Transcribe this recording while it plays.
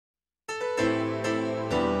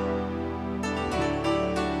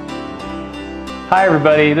Hi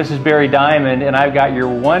everybody, this is Barry Diamond and I've got your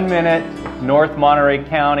 1-minute North Monterey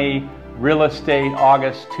County Real Estate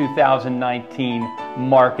August 2019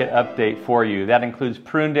 market update for you. That includes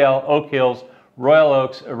Prunedale, Oak Hills, Royal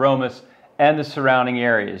Oaks, Aromas, and the surrounding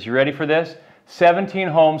areas. You ready for this? 17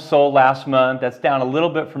 homes sold last month. That's down a little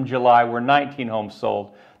bit from July, where 19 homes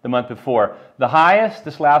sold the month before. The highest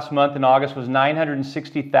this last month in August was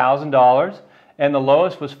 $960,000 and the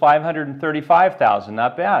lowest was $535,000.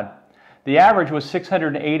 Not bad. The average was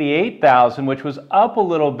 $688,000, which was up a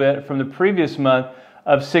little bit from the previous month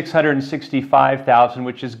of $665,000,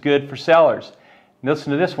 which is good for sellers.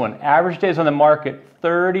 Listen to this one. Average days on the market,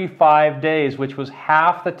 35 days, which was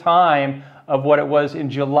half the time of what it was in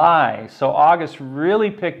July. So August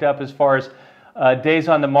really picked up as far as days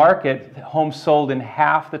on the market, homes sold in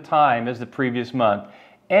half the time as the previous month.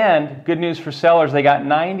 And good news for sellers, they got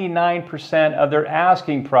 99% of their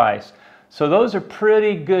asking price. So those are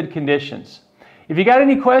pretty good conditions. If you got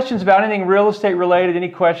any questions about anything real estate related, any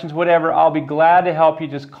questions, whatever, I'll be glad to help you.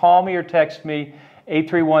 Just call me or text me,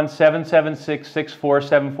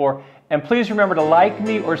 831-776-6474. And please remember to like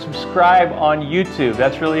me or subscribe on YouTube.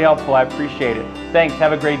 That's really helpful. I appreciate it. Thanks.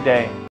 Have a great day.